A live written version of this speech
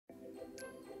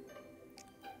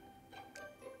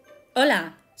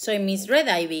Hola, soy Miss Red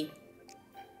Ivy.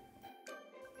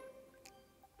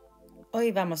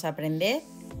 Hoy vamos a aprender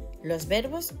los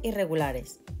verbos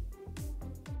irregulares.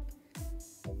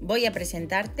 Voy a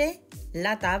presentarte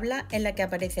la tabla en la que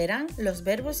aparecerán los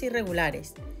verbos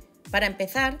irregulares. Para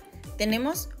empezar,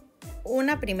 tenemos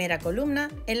una primera columna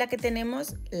en la que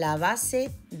tenemos la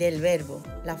base del verbo,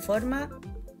 la forma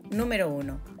número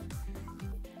 1.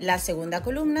 La segunda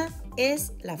columna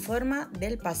es la forma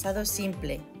del pasado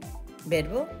simple,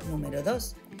 verbo número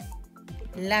 2.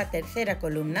 La tercera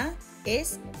columna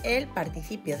es el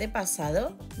participio de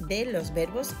pasado de los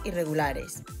verbos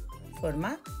irregulares,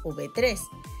 forma V3.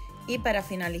 Y para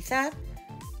finalizar,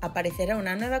 aparecerá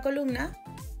una nueva columna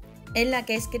en la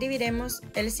que escribiremos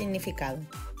el significado.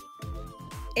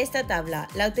 Esta tabla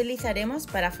la utilizaremos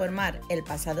para formar el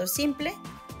pasado simple,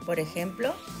 por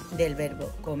ejemplo, del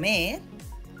verbo comer.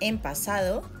 En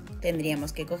pasado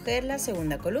tendríamos que coger la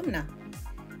segunda columna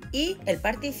y el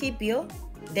participio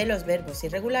de los verbos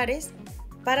irregulares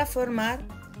para formar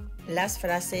las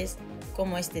frases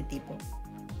como este tipo.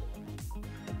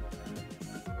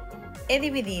 He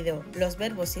dividido los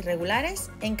verbos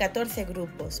irregulares en 14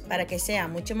 grupos para que sea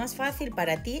mucho más fácil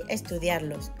para ti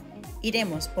estudiarlos.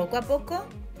 Iremos poco a poco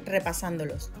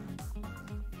repasándolos.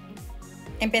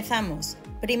 Empezamos.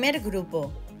 Primer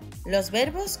grupo. Los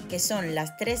verbos que son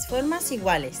las tres formas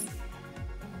iguales.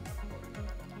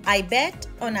 I bet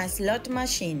on a slot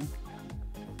machine.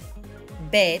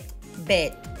 Bet,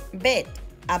 bet, bet.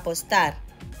 Apostar.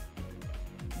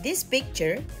 This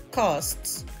picture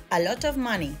costs a lot of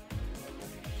money.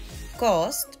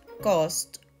 Cost,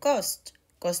 cost, cost.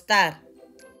 Costar.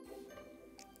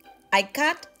 I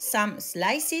cut some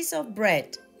slices of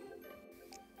bread.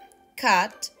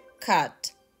 Cut,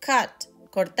 cut, cut.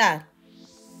 Cortar.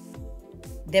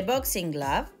 The boxing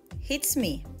glove hits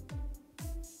me.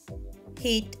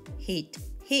 Hit, hit,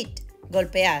 hit.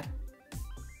 Golpear.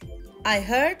 I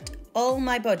hurt all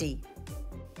my body.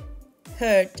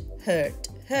 Hurt, hurt,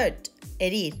 hurt.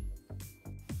 Herir.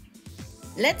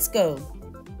 Let's go.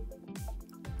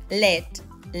 Let,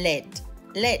 let,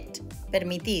 let.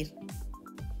 Permitir.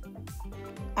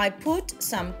 I put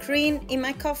some cream in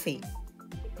my coffee.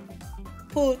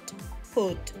 Put,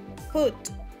 put,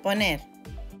 put. Poner.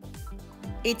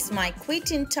 It's my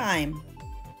quitting time.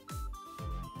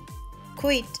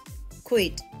 Quit,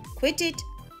 quit, quit it,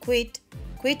 quit,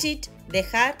 quit it.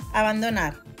 Dejar,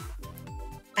 abandonar.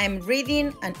 I'm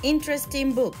reading an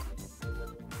interesting book.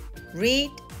 Read,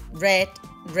 read,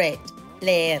 read.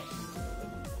 Leer.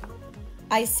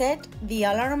 I set the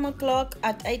alarm clock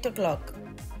at 8 o'clock.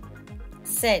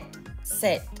 Set,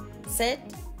 set, set.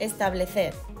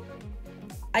 Establecer.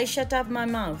 I shut up my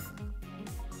mouth.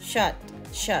 Shut,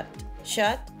 shut,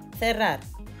 shut. Cerrar.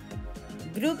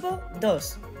 Grupo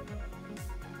 2.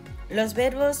 Los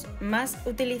verbos más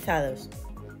utilizados.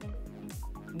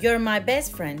 You're my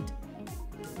best friend.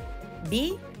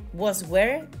 Be, was,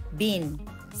 were, been.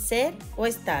 Ser o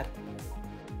estar.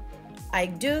 I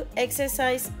do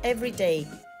exercise every day.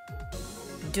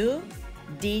 Do,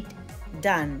 did,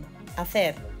 done.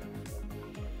 Hacer.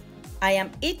 I am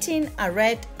eating a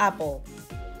red apple.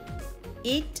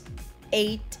 Eat,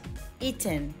 ate,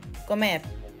 eaten. Comer.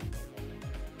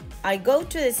 I go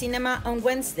to the cinema on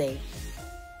Wednesday.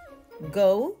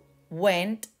 Go,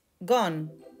 went,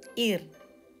 gone. Ir.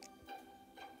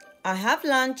 I have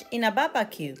lunch in a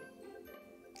barbecue.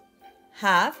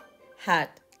 Have, had,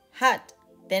 had.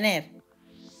 Tener.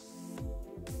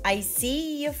 I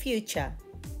see your future.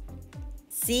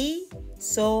 See,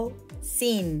 saw,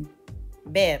 seen.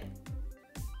 Ver.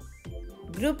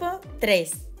 Grupo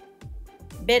 3.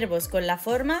 Verbos con la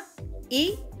forma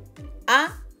I, A,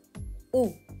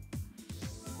 U.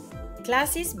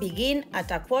 Classes begin at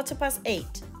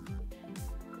 8:15.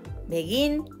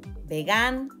 Begin,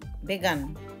 began,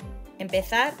 begun.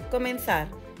 Empezar, comenzar.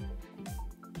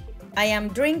 I am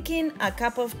drinking a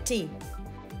cup of tea.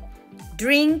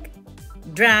 Drink,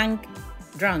 drank,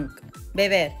 drunk.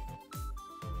 Beber.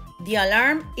 The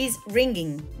alarm is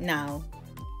ringing now.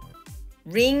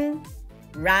 Ring,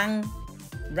 rang,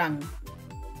 rang.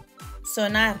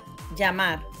 Sonar,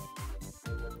 llamar.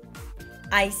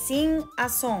 I sing a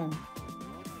song.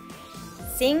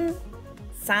 Sing,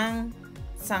 sang,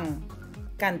 sang.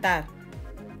 Cantar.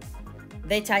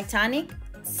 The Titanic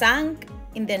sank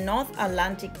in the North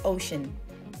Atlantic Ocean.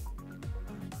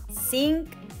 Sink,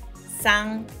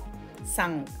 sank,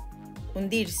 sank.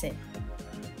 Hundirse.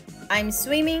 I'm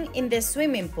swimming in the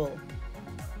swimming pool.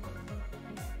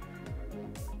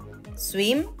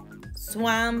 Swim,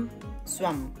 swam,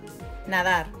 swam.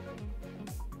 Nadar.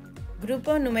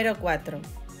 Grupo número 4.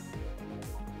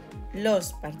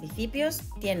 Los participios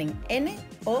tienen N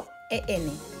o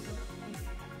E-N.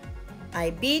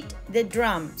 I beat the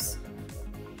drums.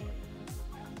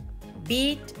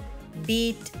 Beat,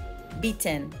 beat,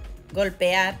 beaten.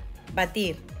 Golpear,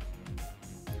 batir.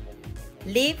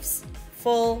 Leaves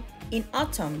fall in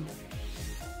autumn.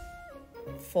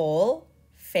 Fall,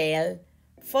 fell,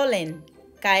 fallen.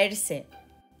 Caerse.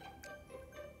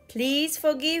 Please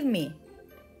forgive me.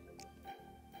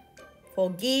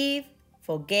 Forgive,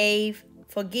 forgave,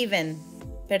 forgiven.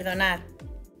 Perdonar.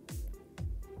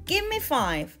 Give me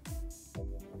 5.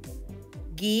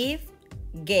 Give,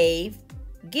 gave,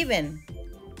 given.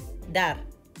 Dar.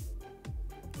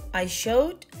 I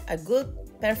showed a good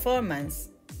performance.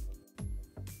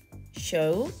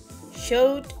 Show,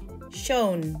 showed,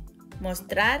 shown.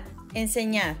 Mostrar,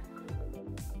 enseñar.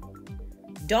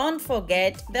 Don't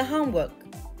forget the homework.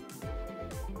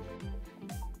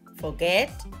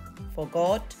 Forget,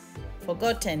 forgot,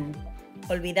 forgotten.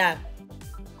 Olvidar.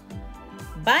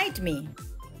 Bite me.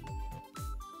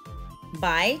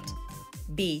 Bite,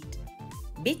 beat,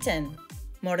 beaten.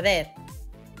 Morder.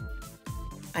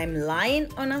 I'm lying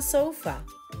on a sofa.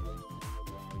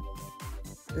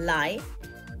 Lie,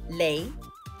 lay,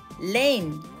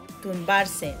 lane.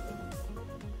 Tumbarse.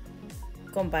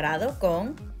 Comparado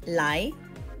con lie,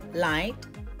 lied,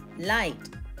 lied,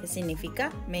 que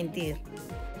significa mentir.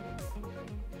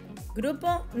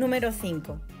 Grupo número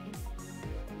 5.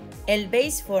 El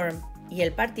base form y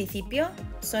el participio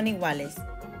son iguales.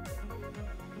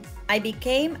 I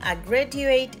became a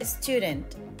graduate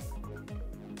student.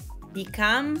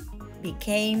 Become,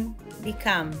 became,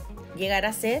 become. Llegar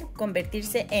a ser,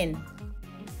 convertirse en.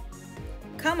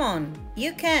 Come on,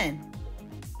 you can.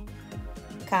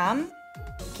 Come,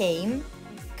 came,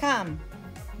 come.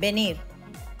 Venir.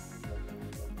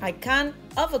 I can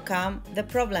overcome the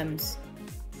problems.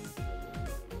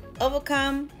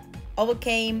 Overcome,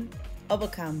 overcame,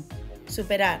 overcome.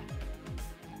 Superar.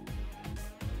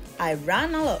 I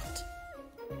run a lot.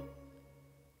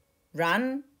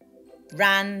 Run,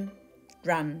 ran,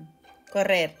 run.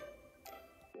 Correr.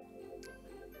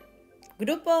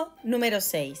 Grupo número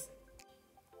 6.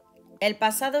 El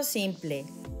pasado simple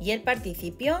y el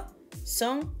participio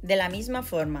son de la misma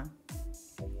forma.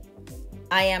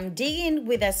 I am digging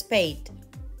with a spade.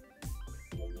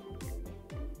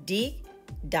 Dig,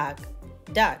 dug,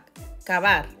 dug.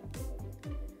 Cavar.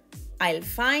 I'll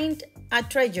find a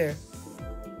treasure.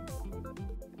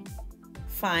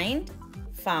 Find,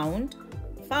 found,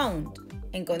 found.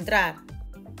 Encontrar.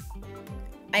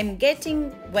 I'm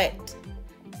getting wet.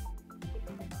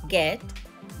 Get,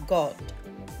 got,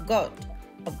 got.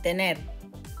 Obtener.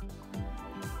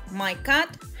 My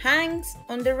cat hangs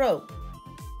on the rope.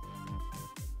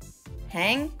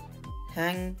 Hang,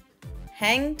 hung,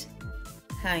 hanged,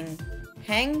 hung,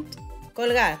 hanged.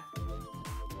 Colgar.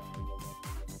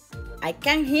 I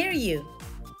can't hear you.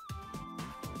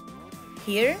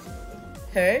 Hear,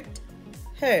 heard,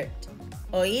 heard.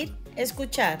 Oír,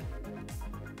 escuchar.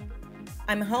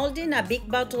 I'm holding a big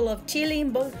bottle of chili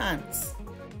in both hands.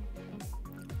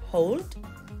 Hold,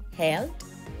 held,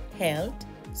 held.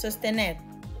 Sostener.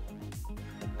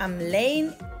 I'm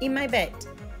laying in my bed.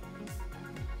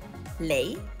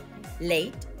 Lay,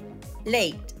 late,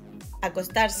 late.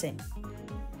 Acostarse.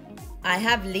 I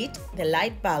have lit the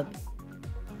light bulb.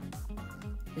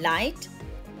 Light,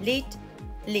 lit,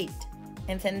 lit.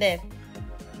 Encender.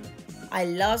 I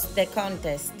lost the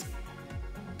contest.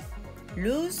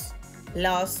 Lose,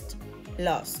 lost,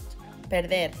 lost.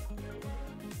 Perder.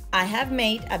 I have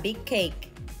made a big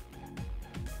cake.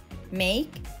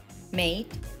 Make, made,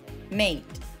 made.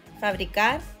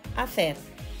 Fabricar, hacer.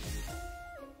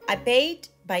 I paid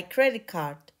by credit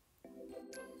card.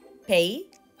 Pay,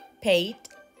 paid,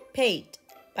 paid.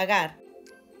 Pagar.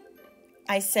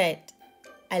 I said,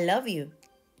 I love you.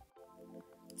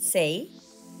 Say,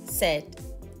 said,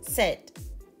 said.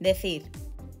 Decir.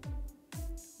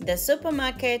 The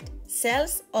supermarket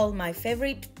sells all my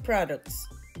favorite products.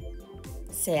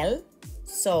 Sell,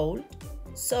 sold,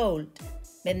 sold.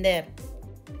 Vender.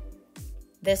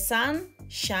 The sun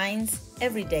shines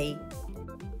every day.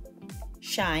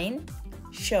 Shine,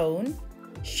 shone,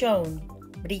 shown.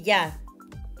 Brillar.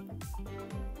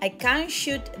 I can't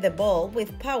shoot the ball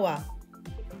with power.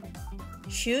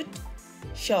 Shoot,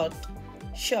 shot,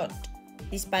 shot.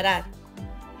 Disparar.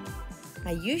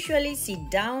 I usually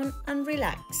sit down and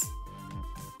relax.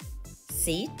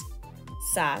 Sit,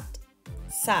 sat,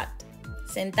 sat.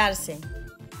 Sentarse.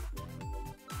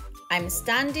 I'm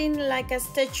standing like a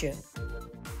statue.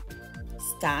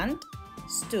 Stand,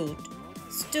 stood,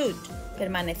 stood.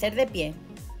 Permanecer de pie.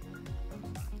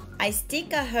 I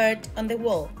stick a heart on the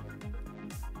wall.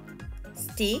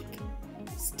 Stick,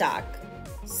 stuck,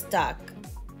 stuck.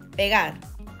 pegar.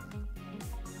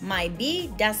 My bee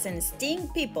doesn't sting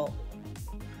people.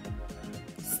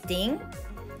 Sting,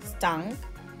 stung,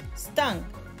 stung,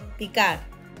 picar.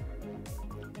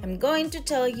 I'm going to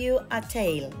tell you a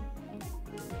tale.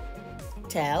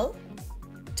 Tell,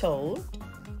 told,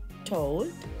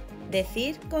 told,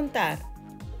 decir, contar.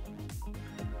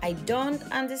 I don't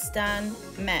understand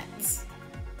maths.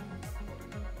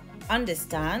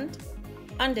 Understand,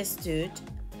 understood,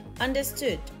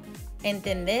 understood.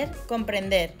 Entender,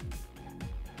 comprender.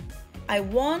 I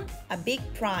won a big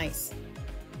prize.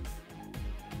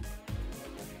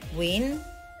 Win,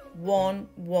 won,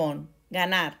 won.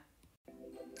 Ganar.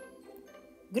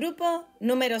 Grupo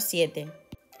número 7.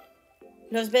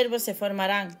 Los verbos se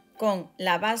formarán con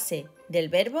la base del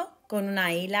verbo, con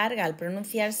una I larga al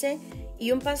pronunciarse,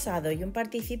 y un pasado y un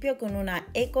participio con una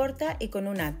E corta y con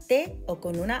una T o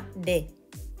con una D.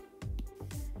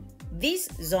 This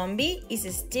zombie is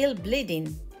still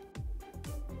bleeding.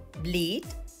 Bleed,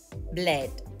 bled,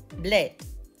 bled,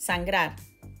 sangrar.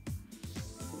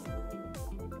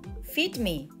 Feed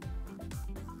me.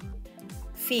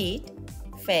 Feed,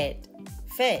 fed,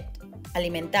 fed,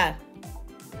 alimentar.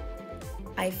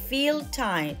 I feel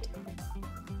tired.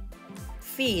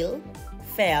 Feel,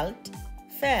 felt,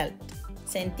 felt,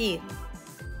 sentir.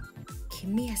 Give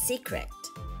me a secret.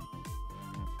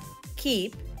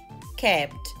 Keep,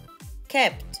 kept,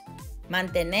 kept,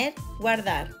 mantener,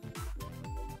 guardar.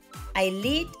 I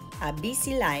lead a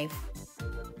busy life.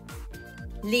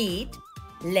 Lead,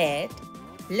 led,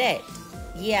 led,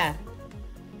 guiar.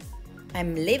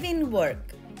 I'm leaving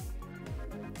work.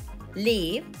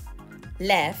 Leave,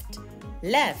 left,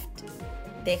 left,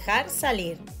 dejar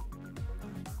salir.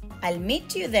 I'll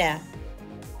meet you there.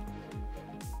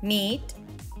 Meet,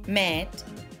 met,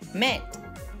 met,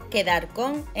 quedar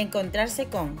con, encontrarse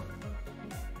con.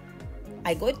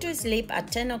 I go to sleep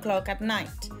at 10 o'clock at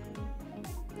night.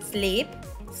 Sleep,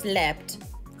 slept,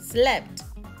 slept,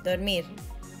 dormir.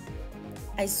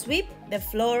 I sweep the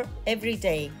floor every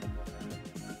day.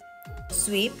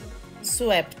 Sweep,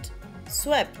 swept,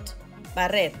 swept,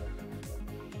 barrer.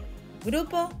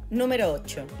 Grupo número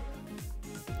 8.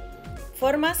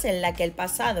 Formas en la que el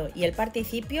pasado y el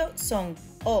participio son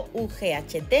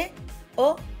OUGHT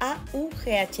o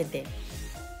AUGHT.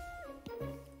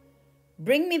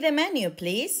 Bring me the menu,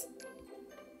 please.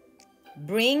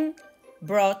 Bring,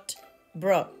 brought,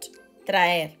 brought.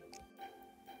 Traer.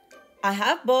 I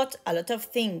have bought a lot of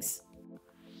things.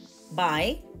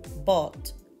 Buy,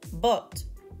 bought, bought.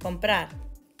 Comprar.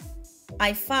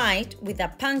 I fight with a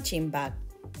punching bag.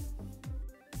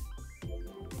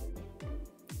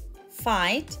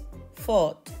 Fight,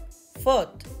 fought,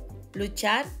 fought.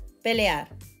 Luchar, pelear.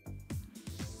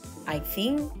 I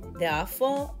think,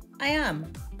 therefore I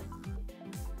am.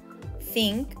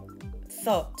 Think,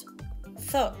 thought,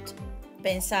 thought.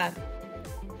 Pensar.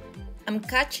 I'm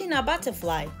catching a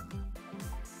butterfly.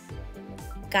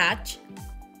 Catch,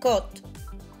 caught,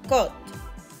 caught.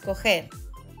 Coger.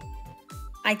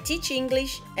 I teach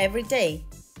English every day.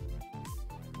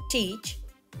 Teach,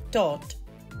 taught,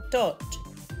 taught.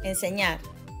 Enseñar.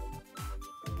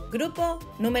 Grupo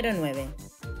número 9.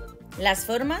 Las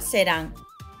formas serán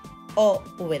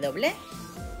OW, EW,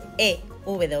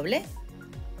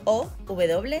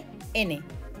 OWN.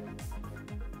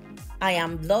 I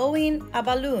am blowing a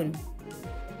balloon.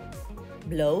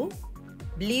 Blow,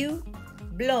 blew,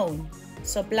 blown.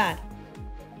 Soplar.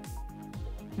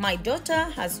 My daughter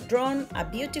has drawn a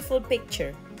beautiful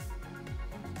picture.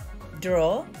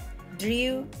 Draw,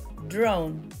 drew,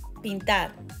 drawn. Pintar.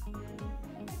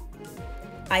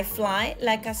 I fly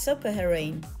like a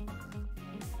superheroine.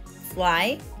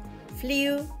 Fly,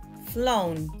 flew,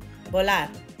 flown. Volar.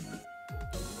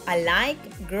 I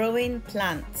like growing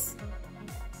plants.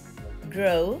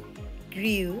 Grow,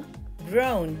 grew,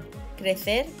 grown.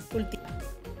 Crecer, cultivar.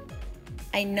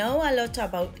 I know a lot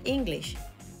about English.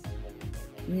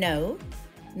 Know,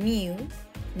 knew,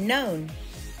 known.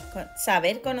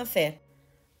 Saber, conocer.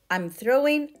 I'm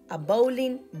throwing a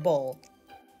bowling ball.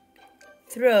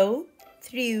 Throw,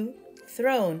 threw,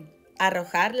 thrown.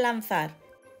 Arrojar, lanzar.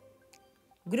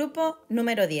 Grupo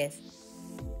número 10.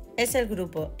 Es el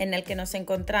grupo en el que nos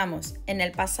encontramos en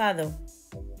el pasado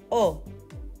O,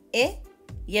 E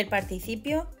y el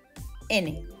participio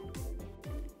N.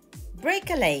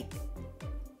 Break a leg.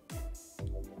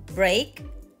 Break,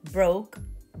 broke,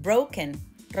 broken.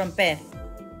 Romper.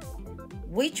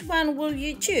 Which one will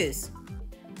you choose?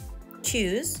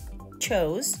 Choose,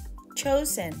 chose,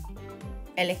 chosen.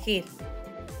 Elegir.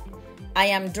 I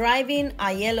am driving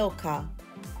a yellow car.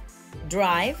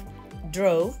 Drive,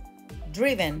 drove,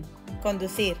 driven.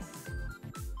 Conducir.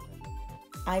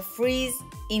 I freeze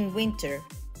in winter.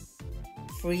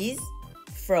 freeze,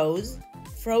 froze,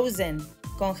 frozen,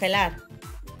 congelar.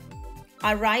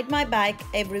 I ride my bike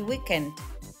every weekend.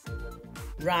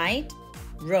 Ride,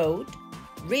 rode,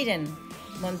 ridden,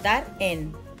 montar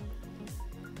en.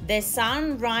 The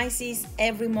sun rises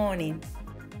every morning.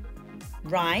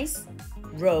 Rise,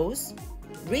 rose,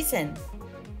 risen.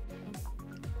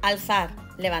 Alzar,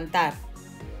 levantar.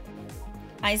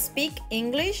 I speak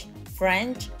English,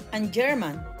 French, and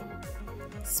German.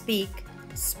 Speak,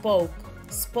 spoke,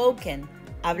 spoken,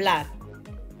 hablar.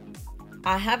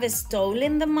 I have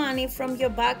stolen the money from your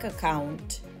bank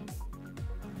account.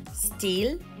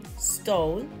 Steal,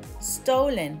 stole,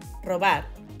 stolen, robar.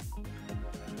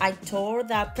 I tore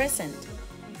that present.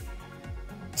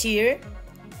 Tear,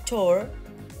 tore,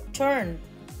 turn,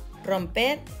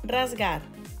 romper, rasgar.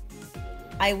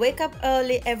 I wake up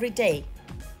early every day.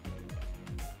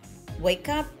 Wake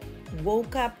up,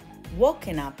 woke up,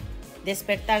 woken up,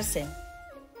 despertarse.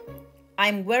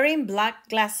 I'm wearing black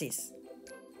glasses.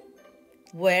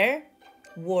 Wear,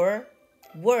 wore,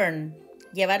 worn,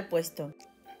 llevar puesto.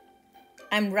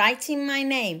 I'm writing my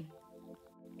name.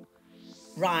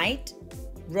 Write,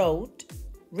 wrote,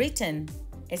 written,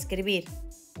 escribir.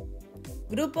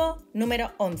 Grupo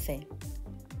número 11,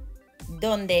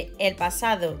 donde el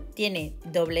pasado tiene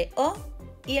doble O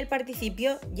y el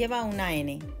participio lleva una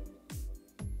N.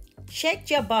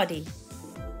 Shake your body.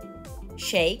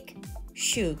 Shake,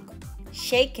 shook,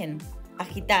 shaken,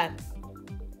 agitar.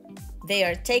 They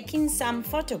are taking some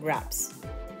photographs.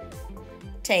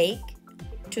 Take,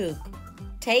 took,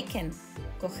 taken,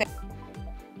 coger.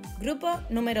 Grupo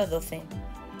número 12.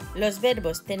 Los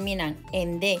verbos terminan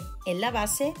en D en la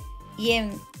base y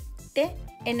en T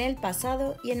en el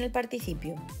pasado y en el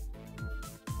participio.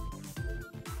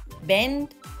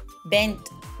 Bend, bent,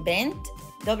 bent,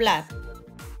 doblar.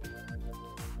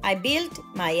 I built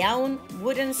my own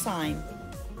wooden sign.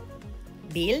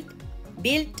 Build,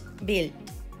 built, built,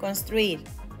 construir.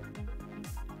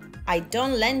 I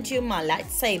don't lend you my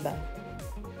lightsaber.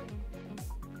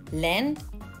 Lend,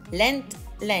 lent,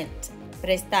 lent,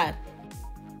 prestar.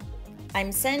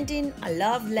 I'm sending a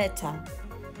love letter.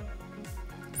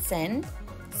 Send,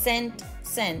 sent,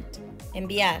 sent,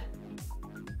 enviar.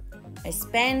 I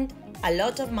spend a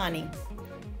lot of money.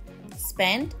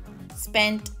 Spend,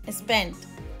 spent, spent,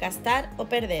 gastar o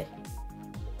perder.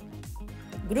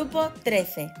 Grupo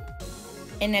 13,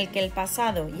 en el que el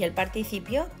pasado y el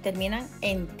participio terminan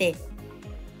en T.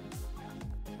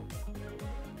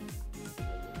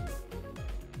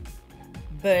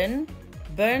 Burn,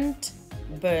 burnt,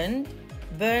 burned,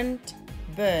 burnt,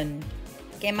 burned.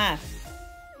 Quemar.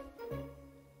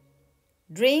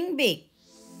 Dream big.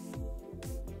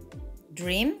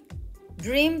 Dream,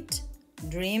 dreamed,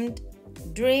 dreamed,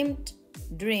 dreamed,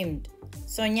 dreamed.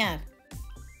 Soñar.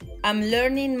 I'm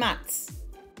learning maths.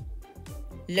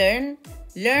 Learn,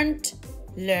 learned,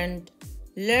 learned,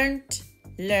 learned,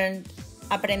 learned.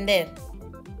 Aprender.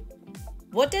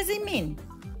 What does it mean?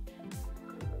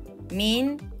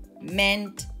 Mean,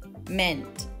 meant,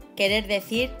 meant. Querer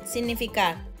decir,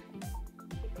 significar.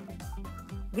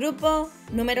 Grupo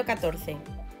número 14,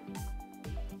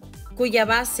 cuya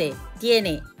base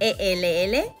tiene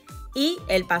ELL y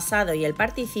el pasado y el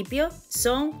participio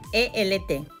son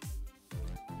ELT.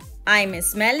 I'm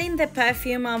smelling the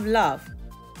perfume of love.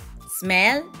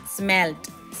 Smell, smelt,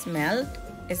 smelled,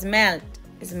 smelt,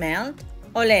 smelled,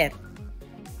 oler.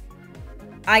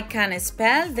 I can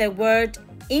spell the word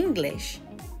English.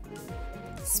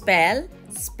 Spell,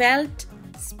 spelt,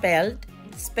 spelled,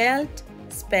 spelt,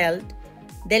 spelled.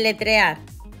 Deletrear.